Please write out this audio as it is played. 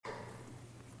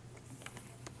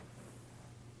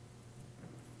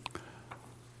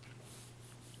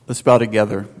Let's bow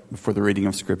together before the reading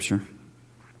of Scripture.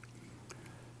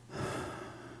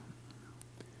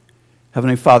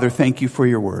 Heavenly Father, thank you for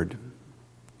your word.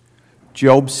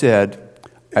 Job said,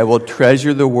 I will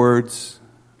treasure the words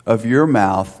of your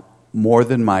mouth more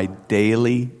than my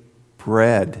daily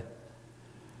bread.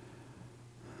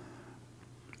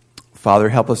 Father,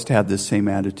 help us to have this same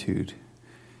attitude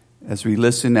as we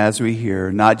listen, as we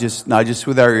hear, not just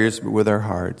with our ears, but with our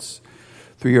hearts.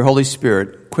 Through your Holy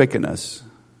Spirit, quicken us,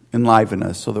 enliven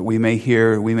us, so that we may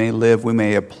hear, we may live, we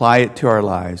may apply it to our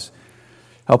lives.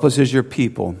 Help us as your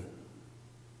people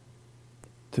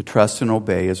to trust and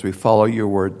obey as we follow your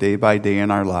word day by day in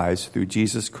our lives through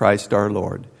Jesus Christ our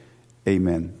Lord.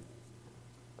 Amen.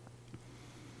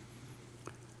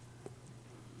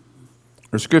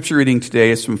 Our scripture reading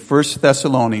today is from 1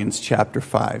 Thessalonians chapter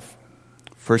 5.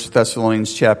 1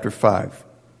 Thessalonians chapter 5.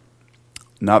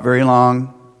 Not very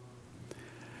long.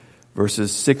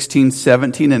 Verses 16,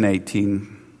 17, and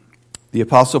 18. The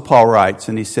Apostle Paul writes,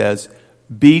 and he says,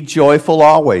 Be joyful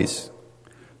always.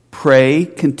 Pray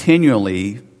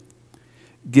continually.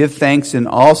 Give thanks in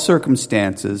all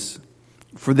circumstances,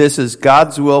 for this is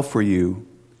God's will for you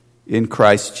in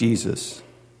Christ Jesus.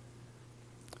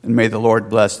 And may the Lord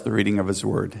bless the reading of his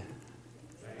word.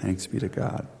 Thanks be to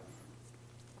God.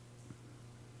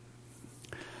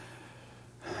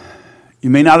 You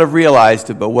may not have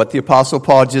realized it, but what the Apostle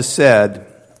Paul just said,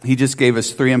 he just gave us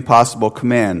 3 impossible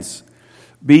commands.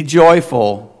 Be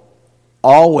joyful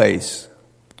always.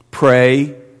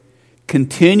 Pray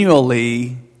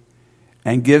continually,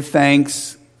 and give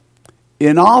thanks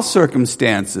in all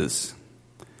circumstances.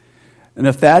 And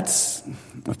if that's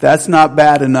not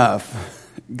bad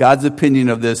enough, God's opinion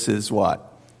of this is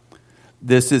what?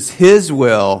 This is his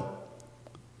will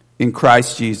in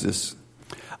Christ Jesus.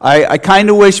 I kind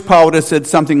of wish Paul would have said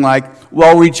something like,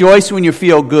 well, rejoice when you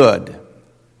feel good.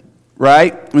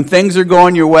 Right? When things are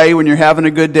going your way, when you're having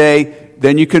a good day,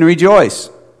 then you can rejoice.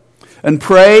 And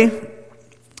pray,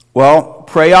 well,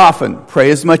 pray often. Pray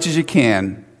as much as you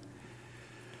can.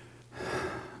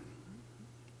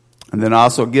 And then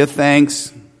also give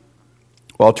thanks.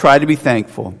 Well, try to be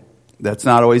thankful. That's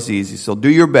not always easy. So do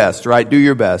your best, right? Do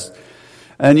your best.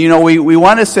 And you know, we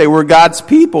want to say we're God's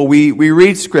people. We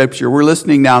read Scripture. We're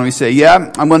listening now and we say,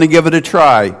 yeah, I'm going to give it a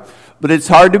try. But it's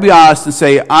hard to be honest and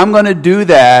say, I'm going to do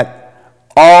that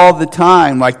all the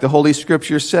time, like the Holy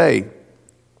Scriptures say.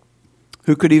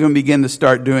 Who could even begin to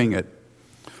start doing it?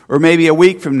 Or maybe a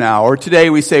week from now, or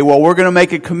today we say, well, we're going to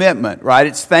make a commitment, right?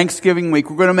 It's Thanksgiving week.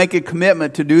 We're going to make a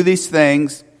commitment to do these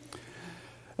things.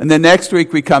 And then next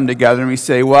week we come together and we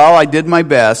say, well, I did my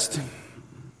best.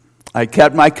 I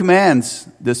kept my commands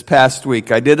this past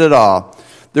week. I did it all.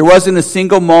 There wasn't a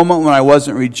single moment when I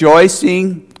wasn't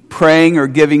rejoicing, praying, or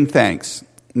giving thanks.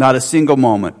 Not a single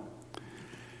moment.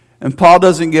 And Paul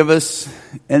doesn't give us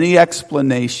any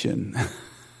explanation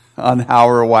on how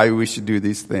or why we should do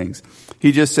these things.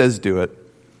 He just says do it.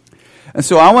 And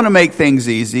so I want to make things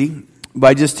easy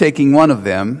by just taking one of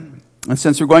them. And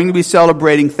since we're going to be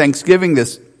celebrating Thanksgiving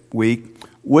this week,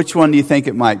 which one do you think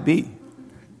it might be?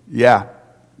 Yeah,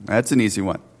 that's an easy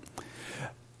one.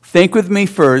 Think with me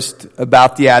first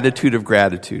about the attitude of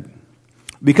gratitude.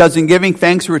 Because in giving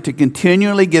thanks, we're to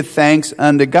continually give thanks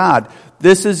unto God.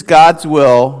 This is God's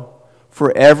will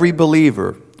for every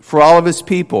believer, for all of his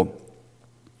people.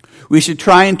 We should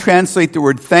try and translate the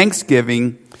word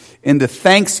thanksgiving into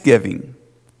thanksgiving.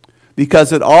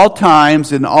 Because at all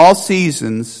times, in all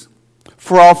seasons,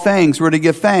 for all things, we're to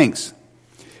give thanks.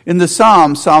 In the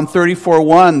Psalm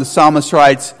 34:1, the psalmist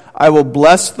writes, I will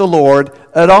bless the Lord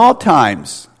at all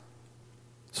times.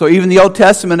 So even the Old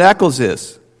Testament echoes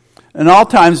this. And all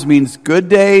times means good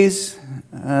days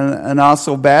and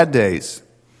also bad days.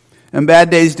 And bad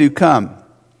days do come.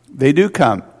 They do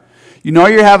come. You know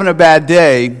you're having a bad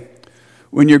day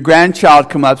when your grandchild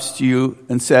comes up to you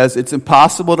and says, it's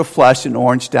impossible to flush an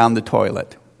orange down the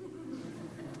toilet.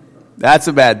 That's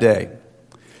a bad day.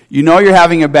 You know you're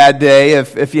having a bad day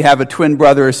if you have a twin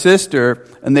brother or sister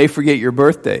and they forget your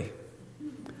birthday.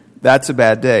 That's a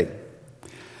bad day.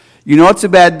 You know it's a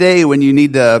bad day when you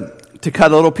need to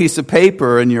cut a little piece of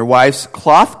paper and your wife's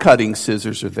cloth cutting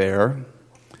scissors are there.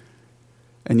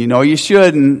 And you know you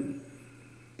shouldn't,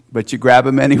 but you grab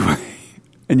them anyway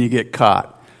and you get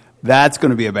caught. That's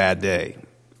going to be a bad day.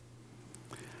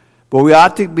 But we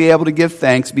ought to be able to give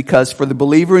thanks because for the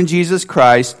believer in Jesus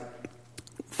Christ,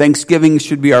 thanksgiving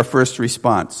should be our first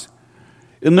response.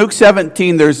 In Luke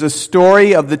 17, there's a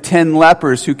story of the 10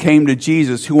 lepers who came to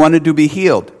Jesus who wanted to be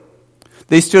healed.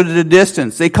 They stood at a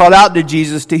distance. They called out to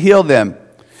Jesus to heal them.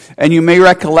 And you may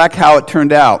recollect how it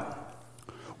turned out.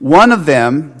 One of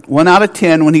them, 1 out of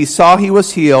 10, when he saw he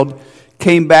was healed,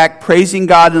 came back praising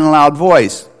God in a loud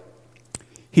voice.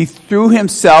 He threw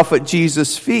himself at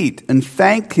Jesus' feet and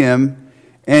thanked him,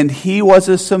 and he was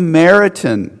a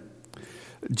Samaritan.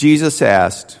 Jesus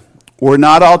asked, "Were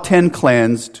not all 10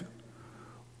 cleansed?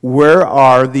 Where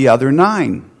are the other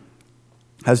 9?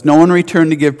 Has no one returned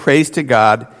to give praise to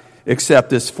God except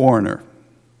this foreigner?"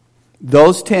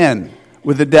 Those 10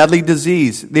 with a deadly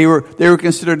disease, they were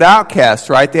considered outcasts,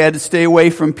 right? They had to stay away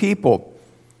from people.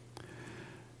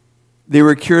 They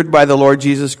were cured by the Lord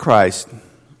Jesus Christ.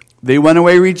 They went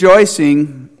away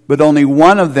rejoicing, but only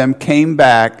one of them came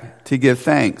back to give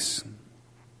thanks.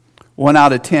 1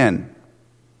 out of 10.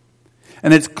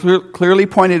 And it's clearly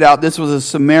pointed out this was a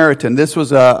Samaritan. This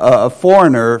was a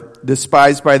foreigner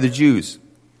despised by the Jews.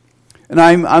 And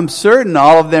I'm certain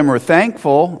all of them were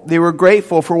thankful. They were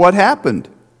grateful for what happened.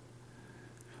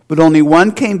 But only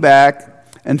one came back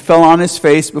and fell on his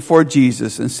face before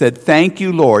Jesus and said, "Thank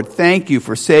you, Lord. Thank you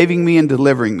for saving me and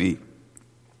delivering me."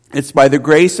 It's by the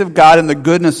grace of God and the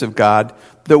goodness of God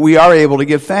that we are able to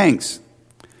give thanks.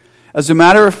 As a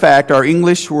matter of fact, our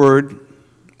English word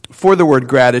for the word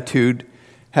gratitude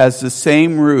has the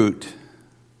same root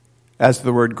as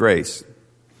the word grace.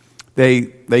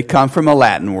 They come from a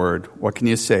Latin word. What can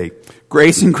you say?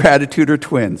 Grace and gratitude are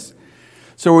twins.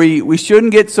 So we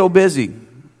shouldn't get so busy.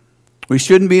 We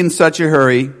shouldn't be in such a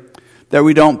hurry that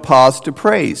we don't pause to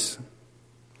praise.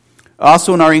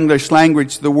 Also in our English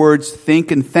language, the words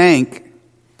think and thank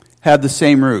have the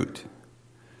same root.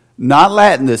 Not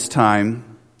Latin this time,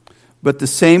 but the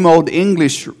same old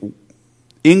English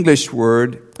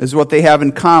word is what they have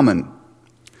in common.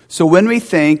 So when we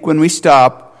think, when we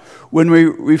stop, when we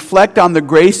reflect on the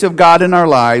grace of God in our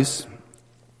lives,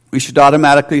 we should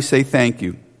automatically say thank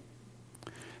you.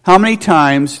 How many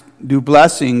times do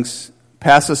blessings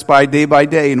pass us by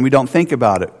day and we don't think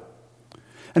about it?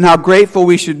 And how grateful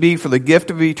we should be for the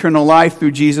gift of eternal life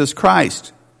through Jesus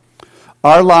Christ.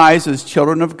 Our lives as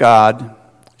children of God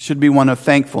should be one of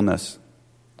thankfulness.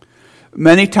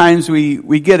 Many times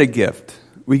we get a gift.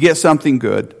 We get something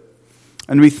good.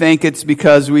 And we think it's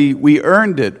because we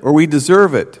earned it or we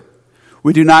deserve it.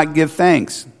 We do not give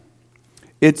thanks.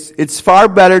 It's far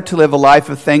better to live a life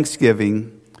of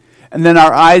thanksgiving, and then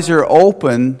our eyes are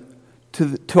open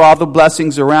to all the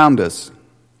blessings around us.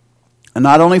 And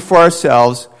not only for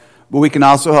ourselves, but we can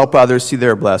also help others see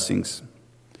their blessings.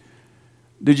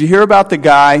 Did you hear about the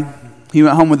guy? He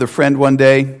went home with a friend one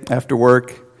day after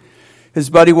work. His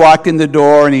buddy walked in the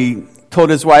door and he told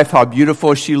his wife how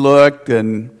beautiful she looked,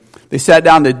 and they sat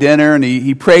down to dinner, and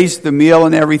he praised the meal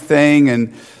and everything,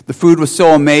 and the food was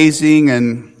so amazing.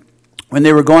 And when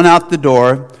they were going out the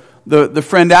door, the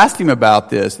friend asked him about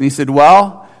this, and he said,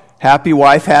 "Well, happy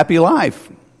wife, happy life."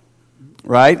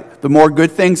 Right? The more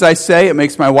good things I say, it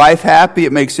makes my wife happy.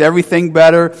 It makes everything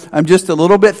better. I'm just a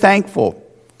little bit thankful.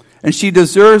 And she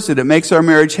deserves it. It makes our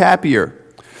marriage happier.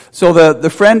 So the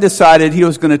friend decided he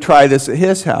was going to try this at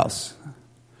his house.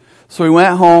 So he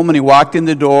went home and he walked in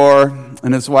the door,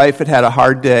 and his wife had had a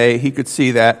hard day. He could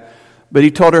see that. But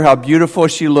he told her how beautiful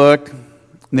she looked.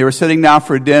 And they were sitting down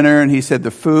for dinner, and he said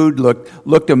the food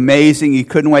looked amazing. He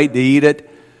couldn't wait to eat it.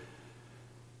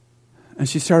 And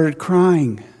she started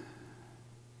crying.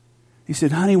 He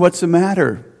said, "Honey, what's the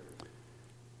matter?"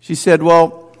 She said,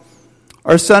 "Well,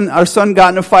 our son got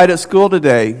in a fight at school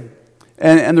today,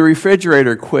 and the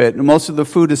refrigerator quit, and most of the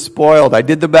food is spoiled. I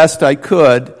did the best I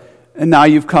could, and now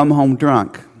you've come home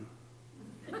drunk."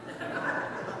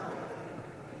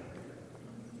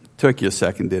 Took you a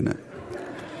second, didn't it?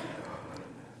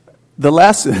 The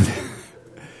lesson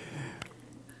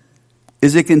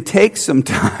is it can take some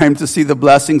time to see the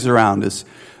blessings around us,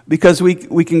 because we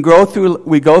go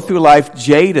through life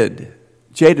jaded,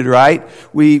 right?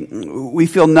 We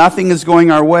feel nothing is going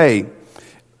our way.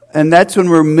 And that's when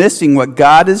we're missing what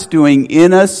God is doing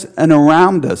in us and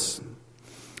around us.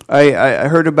 I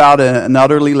heard about an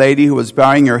elderly lady who was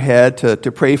bowing her head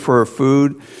to pray for her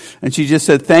food. And she just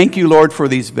said, "Thank you, Lord, for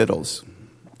these victuals."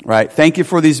 Right? "Thank you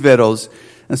for these victuals."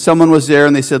 And someone was there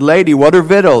and they said, "Lady, what are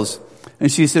victuals?"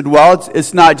 And she said, "Well,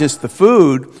 it's not just the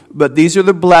food, but these are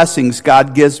the blessings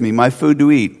God gives me, my food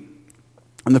to eat."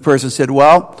 And the person said,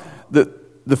 "Well,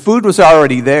 the food was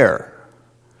already there.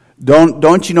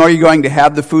 Don't you know you're going to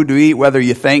have the food to eat whether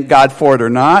you thank God for it or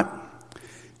not?"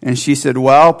 And she said,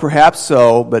 "Well, perhaps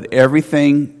so, but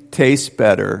everything tastes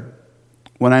better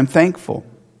when I'm thankful."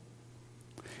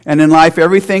 And in life,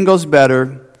 everything goes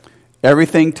better,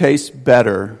 everything tastes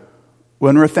better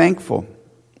when we're thankful.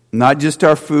 Not just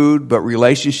our food, but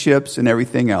relationships and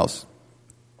everything else.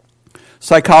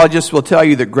 Psychologists will tell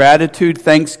you that gratitude,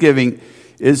 thanksgiving,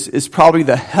 is probably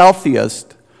the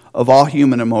healthiest of all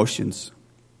human emotions.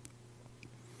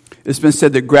 It's been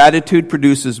said that gratitude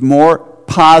produces more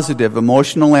positive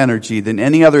emotional energy than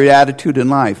any other attitude in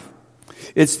life.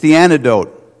 It's the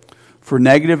antidote for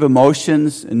negative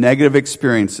emotions and negative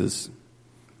experiences,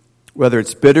 whether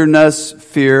it's bitterness,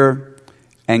 fear,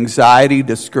 anxiety,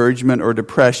 discouragement, or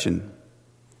depression.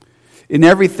 In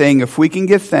everything, if we can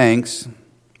give thanks,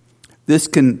 this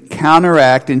can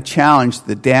counteract and challenge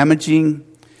the damaging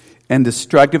and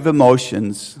destructive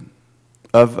emotions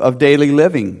of daily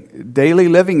living. Daily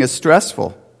living is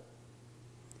stressful.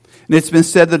 And it's been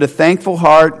said that a thankful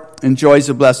heart enjoys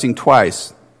a blessing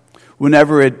twice.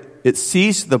 Whenever it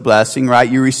sees the blessing, right,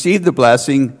 you receive the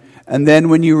blessing, and then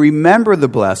when you remember the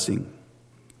blessing.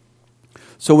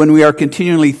 So when we are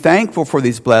continually thankful for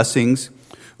these blessings,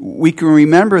 we can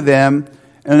remember them,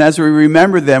 and as we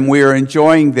remember them, we are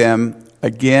enjoying them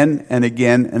again and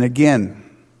again and again.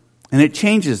 And it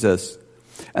changes us.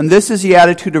 And this is the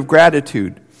attitude of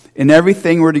gratitude. In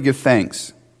everything, we're to give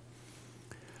thanks.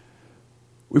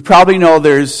 We probably know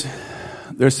there's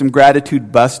some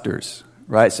gratitude busters,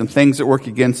 right? Some things that work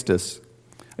against us.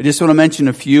 I just want to mention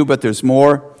a few, but there's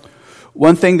more.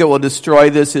 One thing that will destroy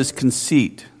this is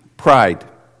conceit, pride.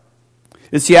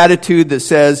 It's the attitude that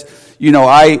says, you know,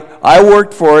 I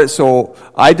worked for it, so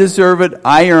I deserve it,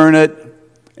 I earn it,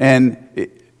 and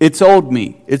it's owed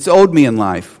me. It's owed me in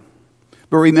life.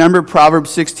 But remember Proverbs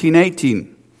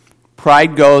 16:18.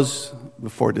 Pride goes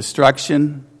before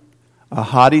destruction, a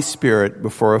haughty spirit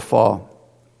before a fall.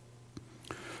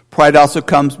 Pride also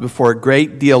comes before a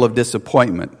great deal of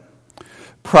disappointment.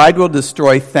 Pride will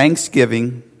destroy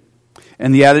thanksgiving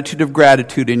and the attitude of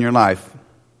gratitude in your life.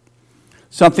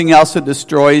 Something else that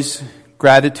destroys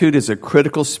gratitude is a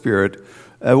critical spirit,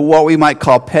 what we might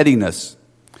call pettiness.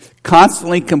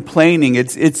 Constantly complaining.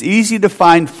 It's easy to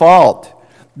find fault.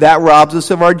 That robs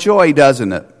us of our joy,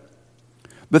 doesn't it?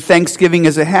 But thanksgiving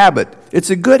is a habit. It's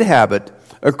a good habit.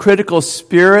 A critical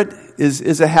spirit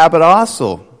is a habit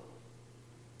also.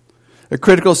 A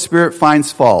critical spirit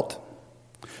finds fault.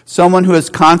 Someone who is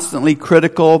constantly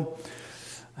critical,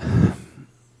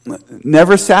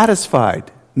 never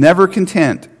satisfied, never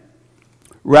content.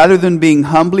 Rather than being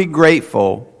humbly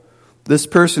grateful, this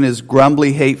person is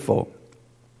grumbly hateful.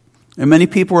 And many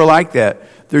people are like that.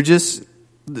 They're just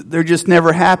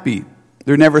never happy.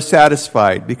 They're never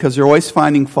satisfied because they're always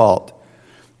finding fault.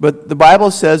 But the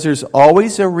Bible says there's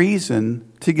always a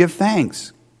reason to give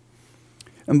thanks.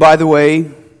 And by the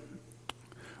way,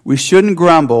 we shouldn't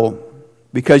grumble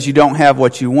because you don't have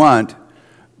what you want,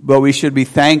 but we should be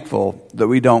thankful that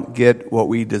we don't get what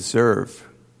we deserve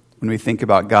when we think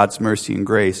about God's mercy and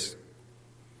grace.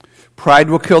 Pride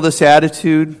will kill this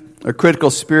attitude, a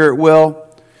critical spirit will,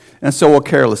 and so will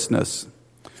carelessness.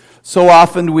 So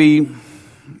often we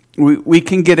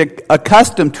can get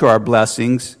accustomed to our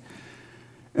blessings,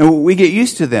 and we get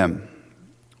used to them.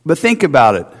 But think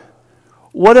about it.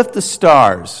 What if the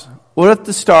stars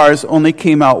only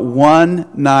came out one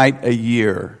night a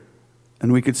year,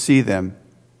 and we could see them?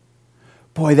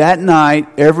 Boy, that night,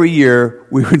 every year,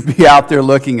 we would be out there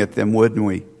looking at them, wouldn't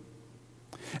we?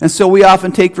 And so we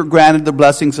often take for granted the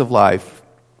blessings of life,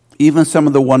 even some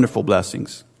of the wonderful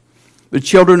blessings. The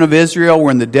children of Israel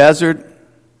were in the desert.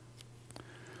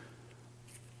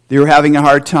 They were having a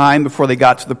hard time before they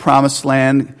got to the promised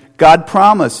land. God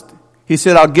promised. He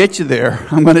said, I'll get you there.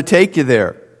 I'm going to take you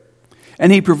there.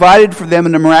 And He provided for them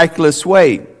in a miraculous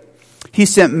way. He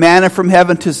sent manna from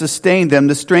heaven to sustain them,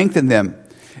 to strengthen them.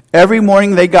 Every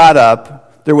morning they got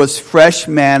up, there was fresh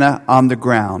manna on the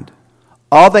ground.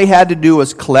 All they had to do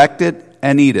was collect it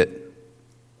and eat it.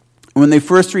 When they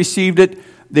first received it,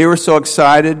 they were so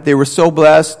excited, they were so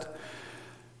blessed,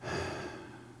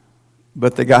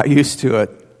 but they got used to it.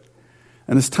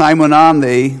 And as time went on,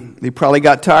 they probably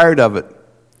got tired of it.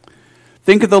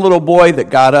 Think of the little boy that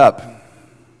got up.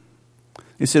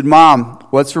 He said, Mom,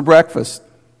 what's for breakfast?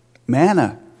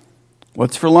 Manna.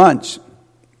 What's for lunch?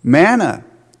 Manna.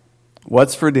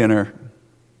 What's for dinner?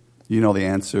 You know the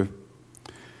answer.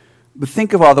 But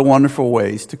think of all the wonderful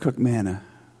ways to cook manna.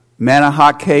 Manna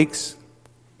hot cakes,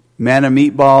 manna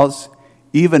meatballs,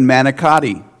 even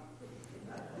manicotti.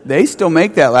 They still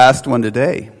make that last one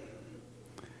today.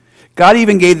 God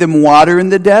even gave them water in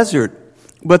the desert,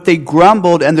 but they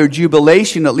grumbled, and their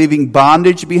jubilation at leaving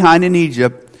bondage behind in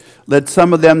Egypt led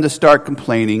some of them to start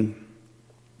complaining.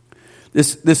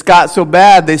 This got so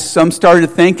bad, some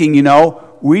started thinking,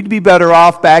 we'd be better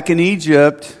off back in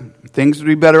Egypt. Things would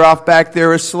be better off back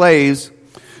there as slaves.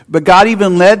 But God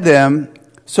even led them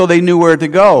so they knew where to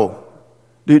go.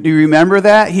 Do you remember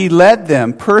that? He led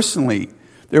them personally.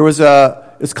 There was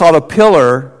it's called a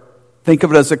pillar. Think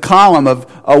of it as a column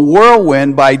of a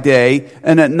whirlwind by day,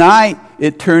 and at night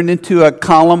it turned into a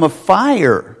column of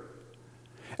fire.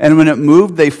 And when it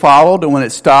moved, they followed. And when it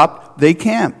stopped, they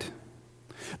camped.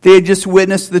 They had just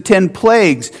witnessed the 10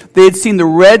 plagues. They had seen the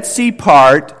Red Sea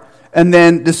part and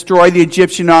then destroy the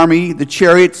Egyptian army, the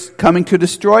chariots coming to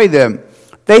destroy them.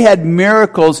 They had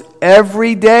miracles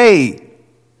every day.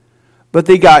 But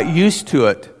they got used to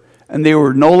it. And they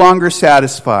were no longer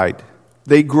satisfied.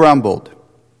 They grumbled.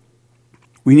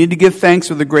 We need to give thanks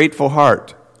with a grateful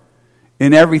heart.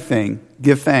 In everything,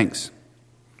 give thanks.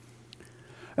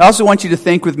 I also want you to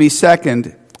think with me,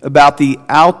 second, about the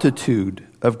altitude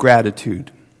of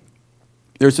gratitude.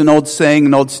 There's an old saying,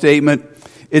 an old statement.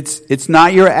 It's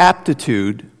not your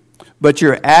aptitude, but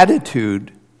your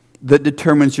attitude that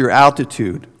determines your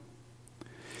altitude.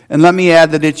 And let me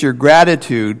add that it's your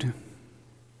gratitude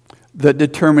that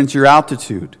determines your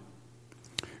altitude.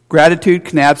 Gratitude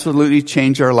can absolutely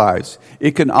change our lives.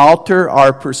 It can alter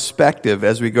our perspective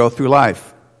as we go through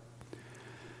life.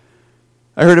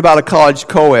 I heard about a college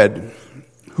co-ed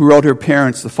who wrote her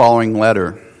parents the following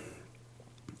letter.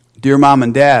 Dear Mom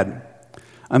and Dad,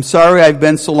 I'm sorry I've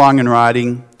been so long in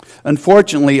writing.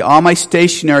 Unfortunately, all my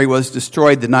stationery was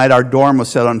destroyed the night our dorm was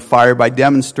set on fire by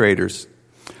demonstrators.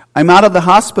 I'm out of the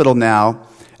hospital now,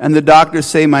 and the doctors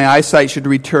say my eyesight should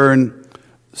return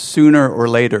sooner or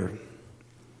later.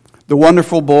 The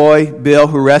wonderful boy, Bill,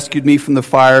 who rescued me from the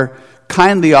fire,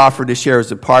 kindly offered to share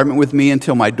his apartment with me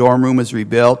until my dorm room is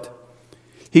rebuilt.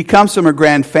 He comes from a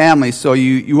grand family, so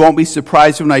you won't be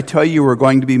surprised when I tell you we're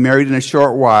going to be married in a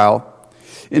short while.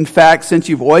 In fact, since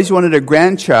you've always wanted a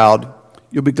grandchild,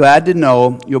 you'll be glad to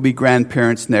know you'll be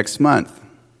grandparents next month.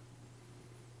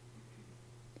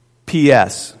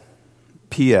 P.S.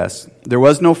 There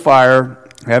was no fire.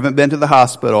 I haven't been to the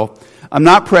hospital. I'm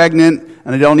not pregnant,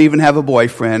 and I don't even have a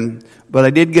boyfriend, but I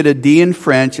did get a D in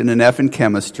French and an F in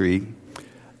chemistry.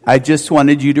 I just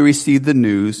wanted you to receive the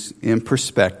news in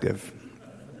perspective.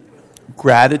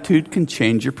 Gratitude can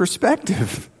change your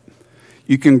perspective.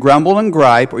 You can grumble and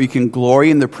gripe, or you can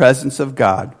glory in the presence of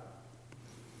God.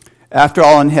 After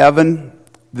all, in heaven,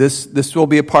 this will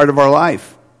be a part of our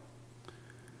life.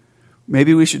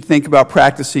 Maybe we should think about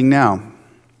practicing now.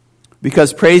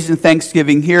 Because praise and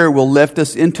thanksgiving here will lift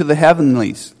us into the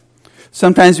heavenlies.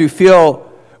 Sometimes we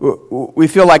feel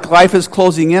like life is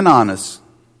closing in on us.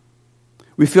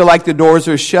 We feel like the doors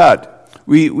are shut.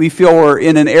 We feel we're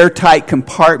in an airtight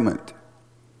compartment.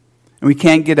 And we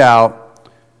can't get out.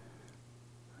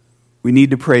 We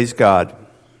need to praise God.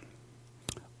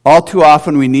 All too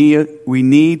often we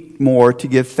need more to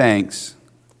give thanks.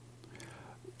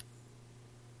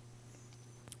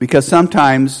 Because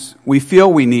sometimes we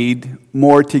feel we need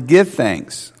more to give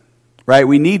thanks, right?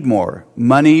 We need more.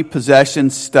 Money,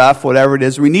 possessions, stuff, whatever it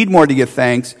is. We need more to give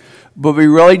thanks, but we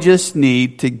really just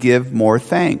need to give more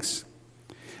thanks.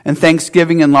 And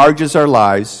thanksgiving enlarges our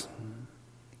lives.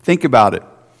 Think about it.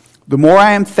 The more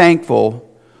I am thankful,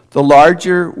 the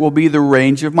larger will be the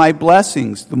range of my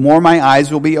blessings. The more my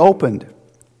eyes will be opened.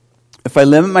 If I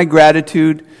limit my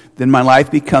gratitude, then my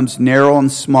life becomes narrow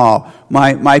and small.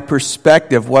 My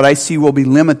perspective, what I see, will be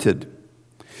limited.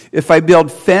 If I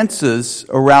build fences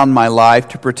around my life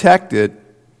to protect it,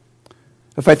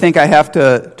 if I think I have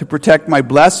to protect my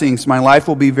blessings, my life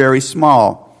will be very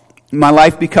small. My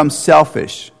life becomes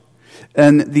selfish.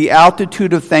 And the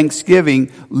altitude of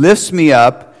thanksgiving lifts me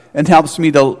up and helps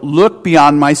me to look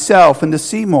beyond myself and to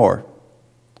see more.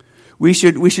 We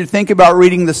should think about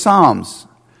reading the Psalms.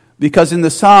 Because in the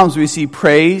Psalms we see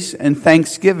praise and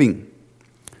thanksgiving.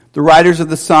 The writers of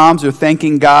the Psalms are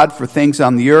thanking God for things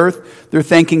on the earth. They're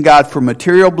thanking God for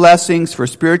material blessings, for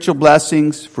spiritual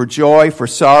blessings, for joy, for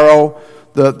sorrow.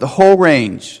 The whole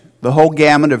range, the whole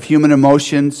gamut of human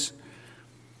emotions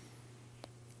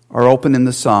are open in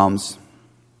the Psalms.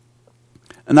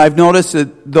 And I've noticed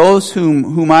that those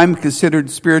whom I'm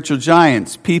considered spiritual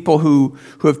giants, people who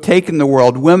have taken the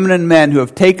world, women and men who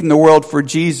have taken the world for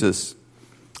Jesus,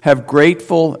 have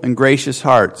grateful and gracious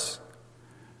hearts.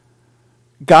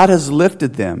 God has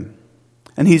lifted them,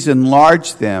 and He's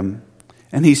enlarged them,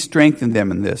 and He's strengthened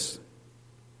them in this.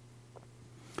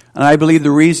 And I believe the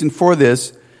reason for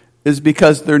this is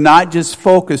because they're not just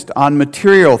focused on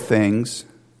material things,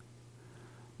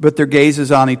 but their gaze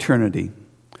is on eternity.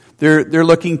 They're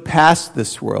looking past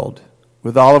this world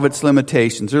with all of its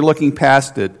limitations. They're looking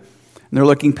past it, and they're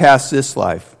looking past this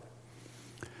life.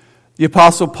 The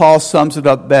Apostle Paul sums it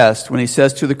up best when he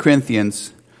says to the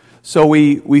Corinthians, so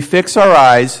we fix our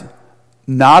eyes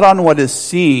not on what is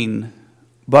seen,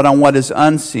 but on what is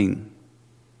unseen.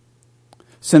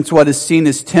 Since what is seen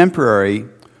is temporary,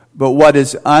 but what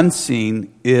is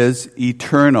unseen is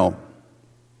eternal.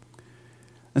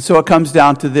 And so it comes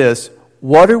down to this.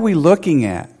 What are we looking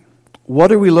at?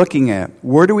 What are we looking at?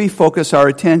 Where do we focus our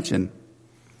attention?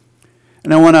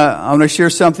 And I want to share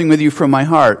something with you from my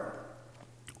heart.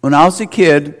 When I was a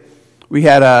kid, we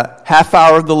had a half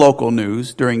hour of the local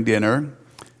news during dinner,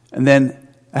 and then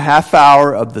a half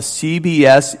hour of the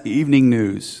CBS evening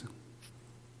news.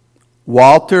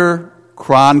 Walter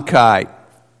Cronkite.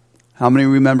 How many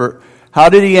remember? How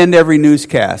did he end every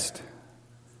newscast?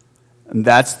 And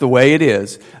that's the way it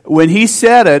is. When he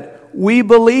said it, we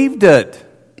believed it.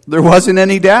 There wasn't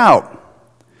any doubt.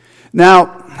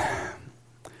 Now,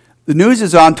 the news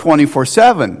is on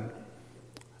 24/7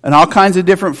 and all kinds of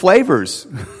different flavors,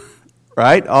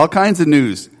 right? All kinds of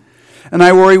news. And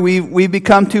I worry we've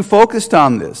become too focused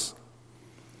on this.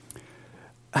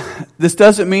 This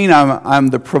doesn't mean I'm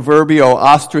the proverbial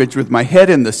ostrich with my head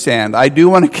in the sand. I do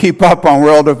want to keep up on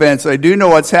world events. I do know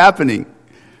what's happening.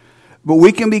 But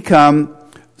we can become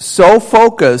so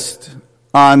focused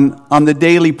on the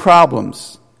daily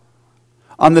problems,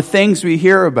 on the things we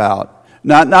hear about,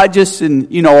 not just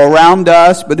in around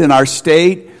us, but in our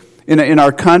state, in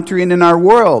our country, and in our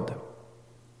world.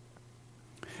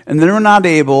 And then we're not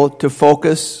able to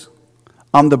focus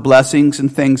on the blessings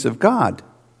and things of God.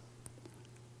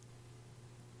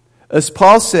 As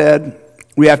Paul said,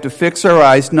 we have to fix our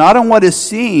eyes not on what is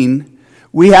seen,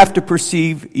 we have to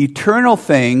perceive eternal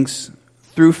things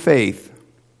through faith.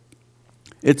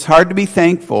 It's hard to be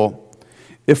thankful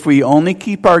if we only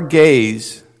keep our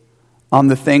gaze on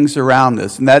the things around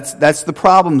us. And that's the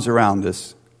problems around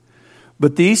us.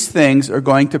 But these things are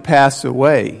going to pass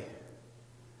away.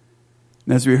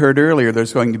 And as we heard earlier,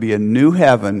 there's going to be a new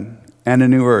heaven and a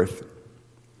new earth.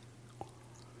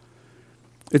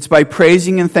 It's by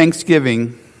praising and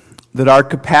thanksgiving that our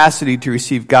capacity to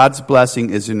receive God's blessing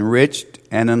is enriched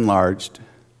and enlarged.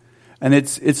 And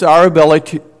it's our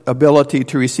ability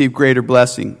to receive greater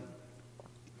blessing.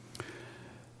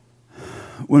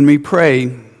 When we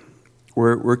pray,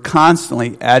 we're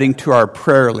constantly adding to our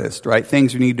prayer list, right?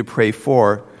 Things we need to pray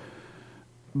for.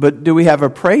 But do we have a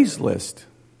praise list?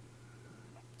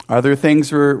 Are there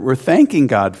things we're thanking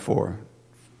God for?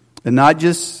 And not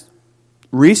just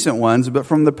recent ones, but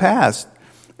from the past.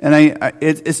 And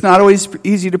it's not always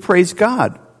easy to praise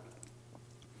God.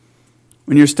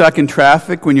 When you're stuck in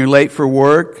traffic, when you're late for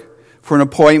work, for an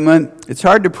appointment, it's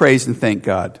hard to praise and thank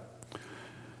God.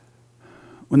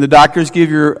 When the doctors give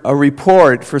you a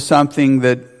report for something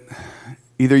that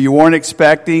either you weren't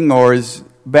expecting or is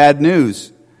bad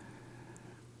news,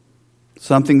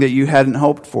 something that you hadn't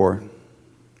hoped for.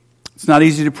 It's not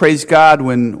easy to praise God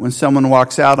when someone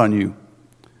walks out on you.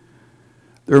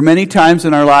 There are many times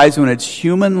in our lives when it's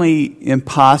humanly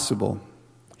impossible.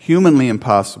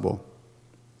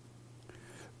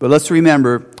 But let's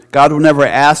remember, God will never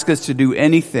ask us to do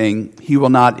anything He will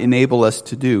not enable us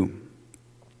to do.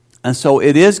 And so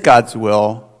it is God's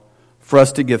will for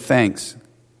us to give thanks.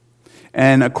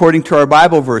 And according to our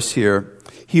Bible verse here,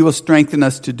 He will strengthen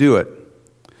us to do it.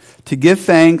 To give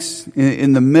thanks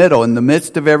in the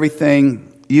midst of everything,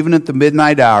 even at the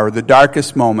midnight hour, the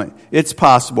darkest moment, it's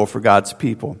possible for God's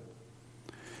people.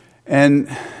 And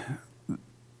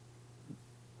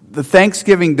the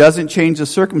thanksgiving doesn't change the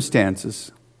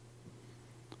circumstances.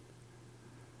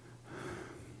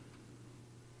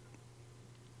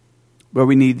 But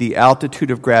we need the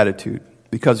altitude of gratitude.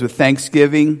 Because with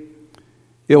thanksgiving,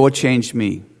 it will change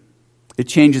me. It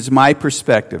changes my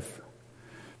perspective.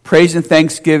 Praise and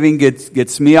thanksgiving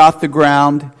gets me off the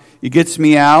ground. It gets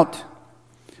me out.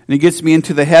 And it gets me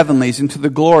into the heavenlies, into the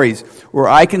glories, where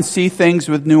I can see things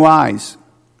with new eyes.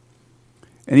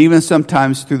 And even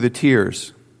sometimes through the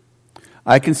tears.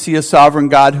 I can see a sovereign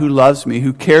God who loves me,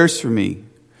 who cares for me,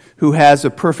 who has a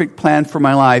perfect plan for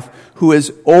my life, who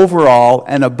is over all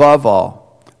and above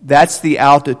all. That's the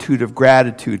altitude of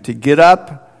gratitude, to get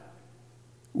up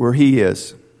where He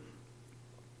is.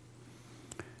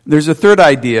 There's a third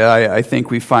idea I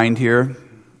think we find here.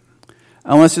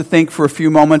 I want us to think for a few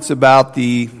moments about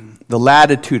the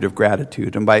latitude of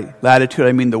gratitude. And by latitude,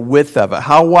 I mean the width of it.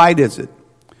 How wide is it?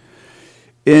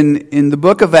 In the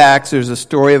book of Acts, there's a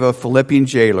story of a Philippian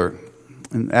jailer.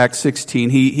 In Acts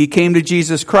 16, he came to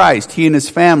Jesus Christ, he and his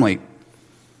family.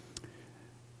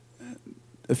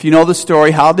 If you know the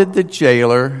story, how did the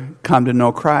jailer come to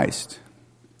know Christ?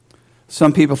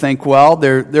 Some people think, well,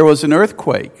 there was an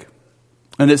earthquake,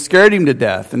 and it scared him to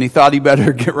death, and he thought he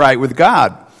better get right with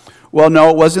God. Well, no,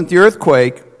 it wasn't the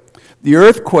earthquake. The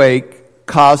earthquake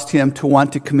caused him to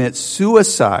want to commit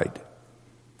suicide.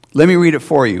 Let me read it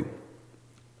for you.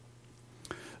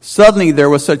 Suddenly there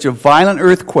was such a violent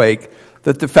earthquake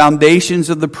that the foundations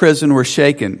of the prison were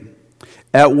shaken.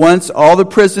 At once all the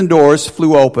prison doors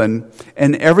flew open,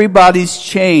 and everybody's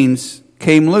chains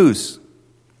came loose.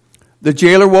 The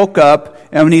jailer woke up,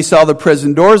 and when he saw the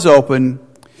prison doors open,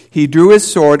 He drew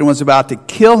his sword and was about to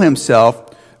kill himself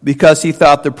because he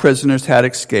thought the prisoners had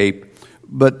escaped.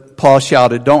 But Paul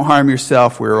shouted, "Don't harm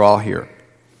yourself, we're all here."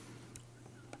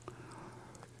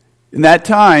 In that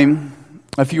time,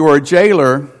 if you were a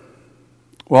jailer,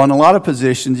 well, in a lot of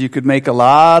positions, you could make a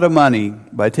lot of money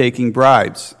by taking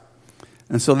bribes.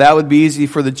 And so that would be easy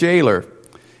for the jailer.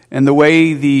 And the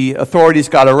way the authorities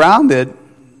got around it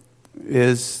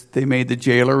is they made the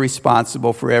jailer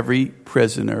responsible for every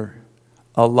prisoner,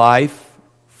 a life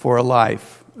for a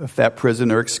life, if that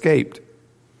prisoner escaped.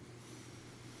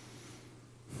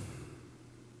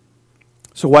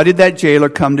 So why did that jailer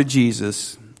come to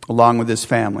Jesus along with his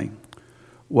family?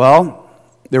 Well,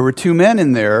 there were two men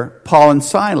in there, Paul and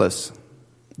Silas.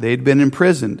 They had been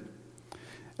imprisoned.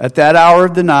 At that hour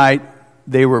of the night,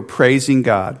 they were praising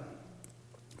God.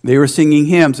 They were singing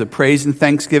hymns of praise and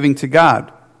thanksgiving to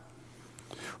God.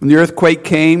 When the earthquake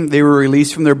came, they were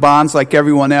released from their bonds like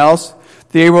everyone else.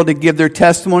 They were able to give their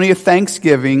testimony of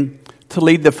thanksgiving to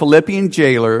lead the Philippian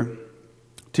jailer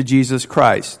to Jesus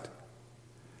Christ.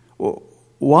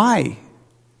 Why?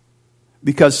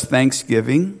 Because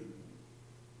thanksgiving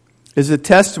is a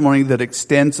testimony that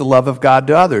extends the love of God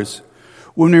to others.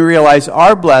 When we realize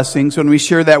our blessings, when we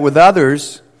share that with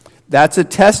others, that's a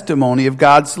testimony of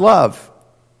God's love.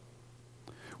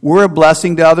 We're a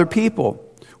blessing to other people.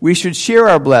 We should share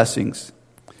our blessings.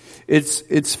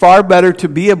 It's far better to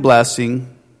be a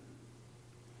blessing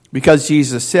because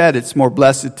Jesus said it's more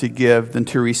blessed to give than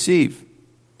to receive.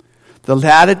 The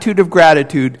attitude of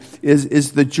gratitude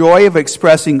is the joy of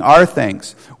expressing our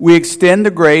thanks. We extend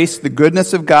the grace, the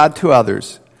goodness of God to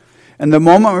others. And the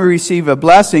moment we receive a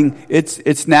blessing,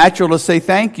 it's natural to say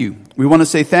thank you. We want to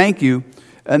say thank you,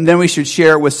 and then we should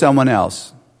share it with someone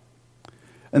else.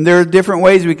 And there are different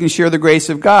ways we can share the grace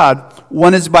of God.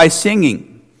 One is by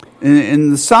singing. In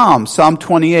the Psalm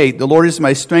 28, "The Lord is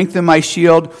my strength and my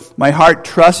shield. My heart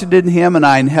trusted in him, and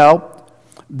I am helped.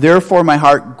 Therefore my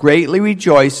heart greatly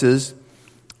rejoices,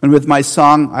 and with my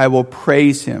song I will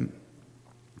praise him."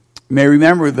 You may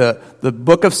remember the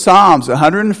book of Psalms,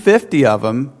 150 of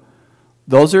them,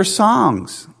 those are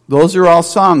songs. Those are all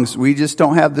songs. We just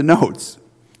don't have the notes.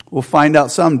 We'll find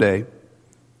out someday.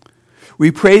 We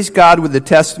praise God with the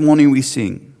testimony we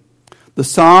sing. The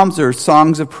Psalms are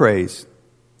songs of praise.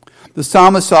 The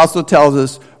psalmist also tells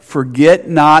us, "Forget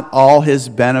not all his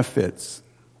benefits."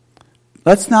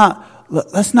 Let's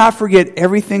not forget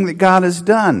everything that God has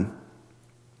done.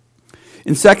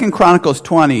 In 2 Chronicles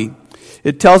 20,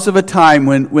 it tells of a time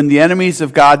when the enemies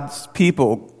of God's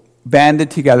people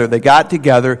banded together. They got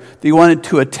together. They wanted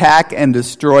to attack and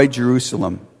destroy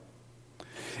Jerusalem.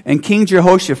 And King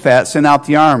Jehoshaphat sent out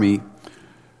the army.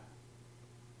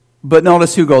 But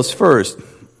notice who goes first.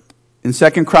 In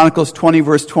 2 Chronicles 20,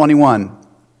 verse 21,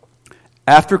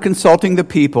 after consulting the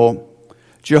people,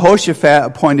 Jehoshaphat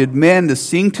appointed men to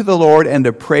sing to the Lord and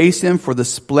to praise him for the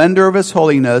splendor of his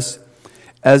holiness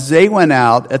as they went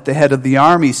out at the head of the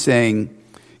army, saying,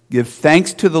 "Give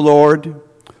thanks to the Lord,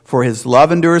 for his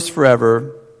love endures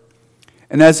forever."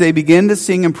 And as they began to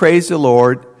sing and praise the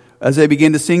Lord,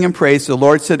 the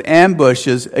Lord set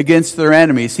ambushes against their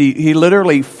enemies. He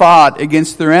literally fought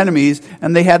against their enemies,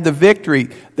 and they had the victory.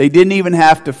 They didn't even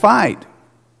have to fight.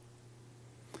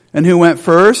 And who went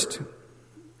first?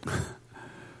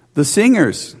 The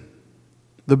singers,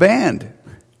 the band.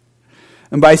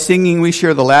 And by singing, we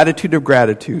share the latitude of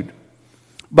gratitude.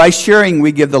 By sharing,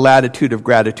 we give the latitude of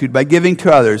gratitude. By giving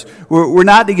to others. We're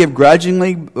not to give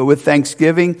grudgingly with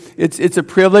thanksgiving. It's a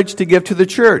privilege to give to the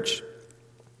church.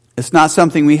 It's not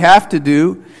something we have to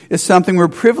do. It's something we're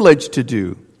privileged to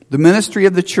do. The ministry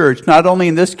of the church, not only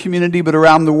in this community, but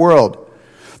around the world.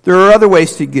 There are other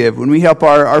ways to give. When we help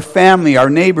our family, our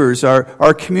neighbors,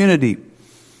 our community.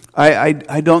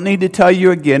 I don't need to tell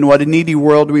you again what a needy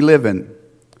world we live in.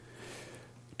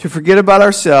 To forget about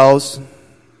ourselves,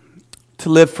 to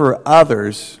live for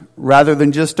others rather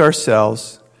than just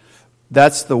ourselves,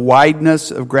 that's the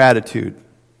wideness of gratitude.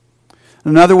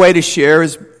 Another way to share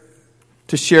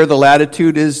the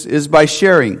latitude is by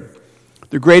sharing.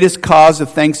 The greatest cause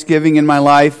of thanksgiving in my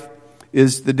life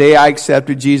is the day I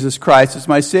accepted Jesus Christ as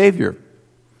my Savior.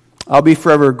 I'll be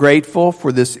forever grateful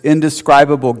for this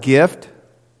indescribable gift,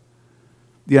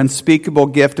 the unspeakable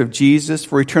gift of Jesus,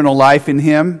 for eternal life in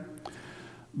him.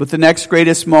 But the next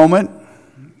greatest moment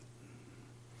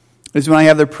is when I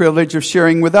have the privilege of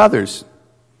sharing with others.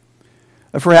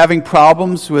 If we're having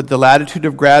problems with the latitude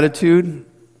of gratitude,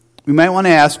 we might want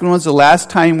to ask, when was the last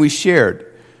time we shared?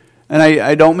 And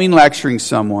I don't mean lecturing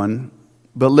someone,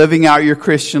 but living out your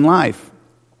Christian life.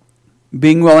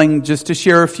 Being willing just to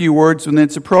share a few words when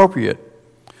it's appropriate.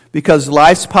 Because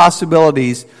life's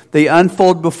possibilities, they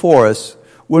unfold before us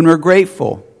when we're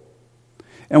grateful.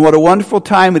 And what a wonderful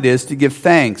time it is to give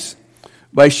thanks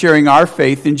by sharing our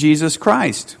faith in Jesus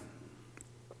Christ.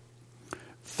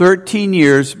 13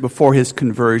 years before his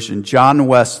conversion, John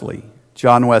Wesley,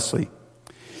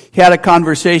 he had a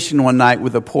conversation one night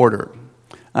with a porter.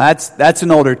 That's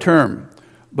an older term,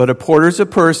 but a porter is a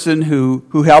person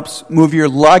who helps move your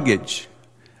luggage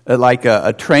at like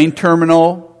a train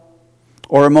terminal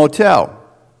or a motel.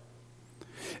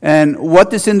 And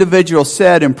what this individual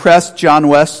said impressed John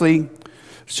Wesley,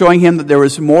 showing him that there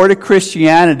was more to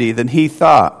Christianity than he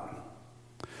thought.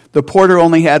 The porter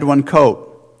only had one coat.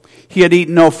 He had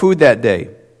eaten no food that day,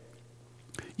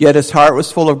 yet his heart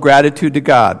was full of gratitude to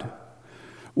God.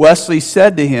 Wesley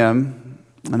said to him,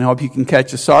 and I hope you can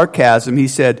catch the sarcasm, he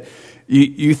said,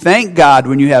 you thank God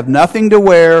when you have nothing to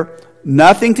wear,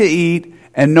 nothing to eat,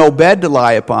 and no bed to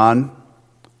lie upon.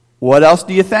 What else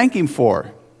do you thank him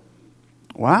for?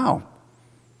 Wow.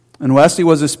 And Wesley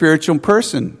was a spiritual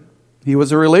person. He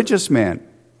was a religious man.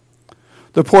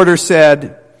 The porter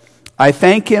said, I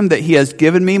thank him that he has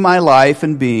given me my life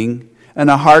and being, and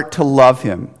a heart to love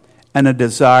him, and a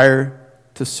desire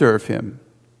to serve him.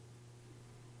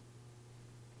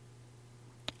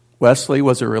 Wesley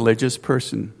was a religious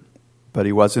person, but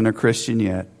he wasn't a Christian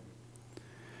yet.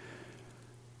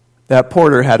 That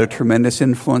porter had a tremendous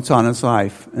influence on his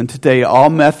life. And today, all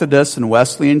Methodist and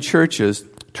Wesleyan churches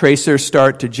trace their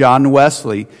start to John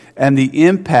Wesley and the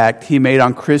impact he made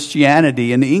on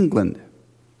Christianity in England.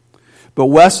 But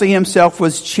Wesley himself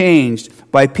was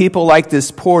changed by people like this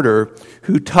porter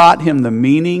who taught him the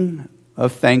meaning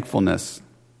of thankfulness.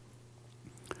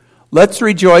 Let's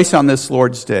rejoice on this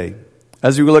Lord's Day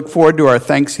as we look forward to our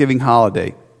Thanksgiving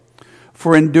holiday.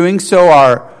 For in doing so,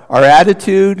 our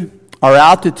attitude, our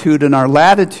altitude, and our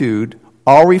latitude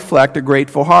all reflect a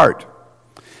grateful heart.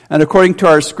 And according to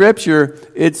our scripture,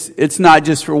 it's not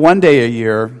just for one day a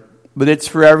year, but it's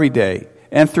for every day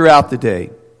and throughout the day,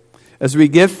 as we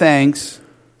give thanks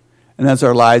and as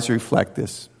our lives reflect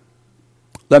this.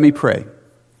 Let me pray.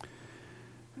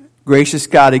 Gracious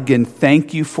God, again,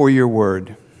 thank you for your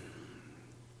word.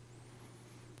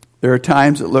 There are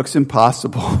times it looks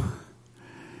impossible.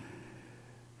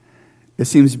 It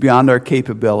seems beyond our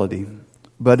capability,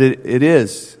 but it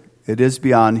is. It is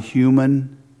beyond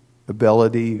human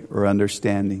ability or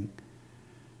understanding.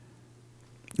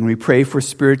 And we pray for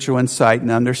spiritual insight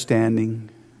and understanding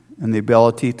and the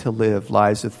ability to live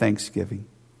lives of thanksgiving.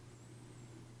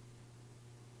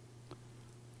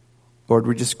 Lord,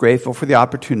 we're just grateful for the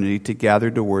opportunity to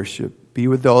gather to worship. Be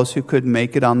with those who couldn't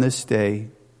make it on this day.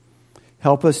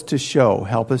 Help us to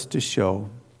show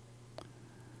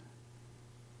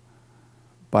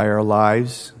by our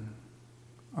lives,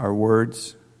 our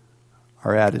words,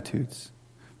 our attitudes,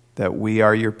 that we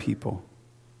are your people.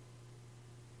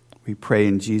 We pray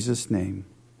in Jesus' name.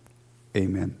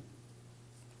 Amen.